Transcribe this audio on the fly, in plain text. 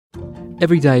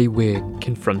Every day we're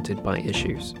confronted by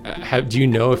issues. Do you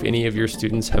know if any of your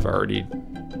students have already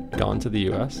gone to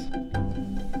the US?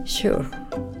 Sure.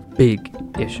 Big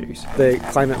issues. The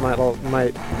climate model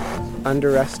might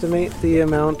underestimate the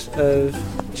amount of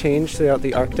change throughout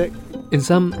the Arctic. In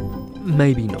some,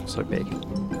 maybe not so big.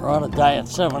 We're on a diet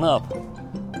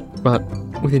 7-Up. But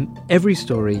within every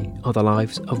story are the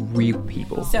lives of real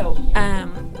people. So,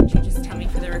 would you just tell me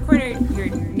for the recorder your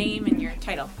name and your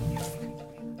title?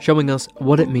 Showing us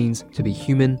what it means to be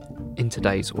human in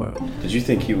today's world. Did you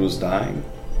think he was dying?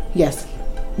 Yes.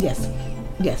 Yes.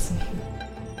 Yes.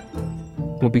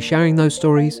 We'll be sharing those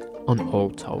stories on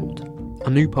All Told, a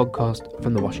new podcast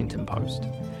from the Washington Post.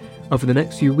 Over the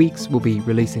next few weeks, we'll be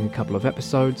releasing a couple of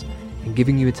episodes and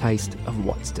giving you a taste of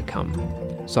what's to come.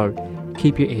 So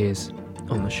keep your ears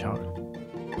on the show.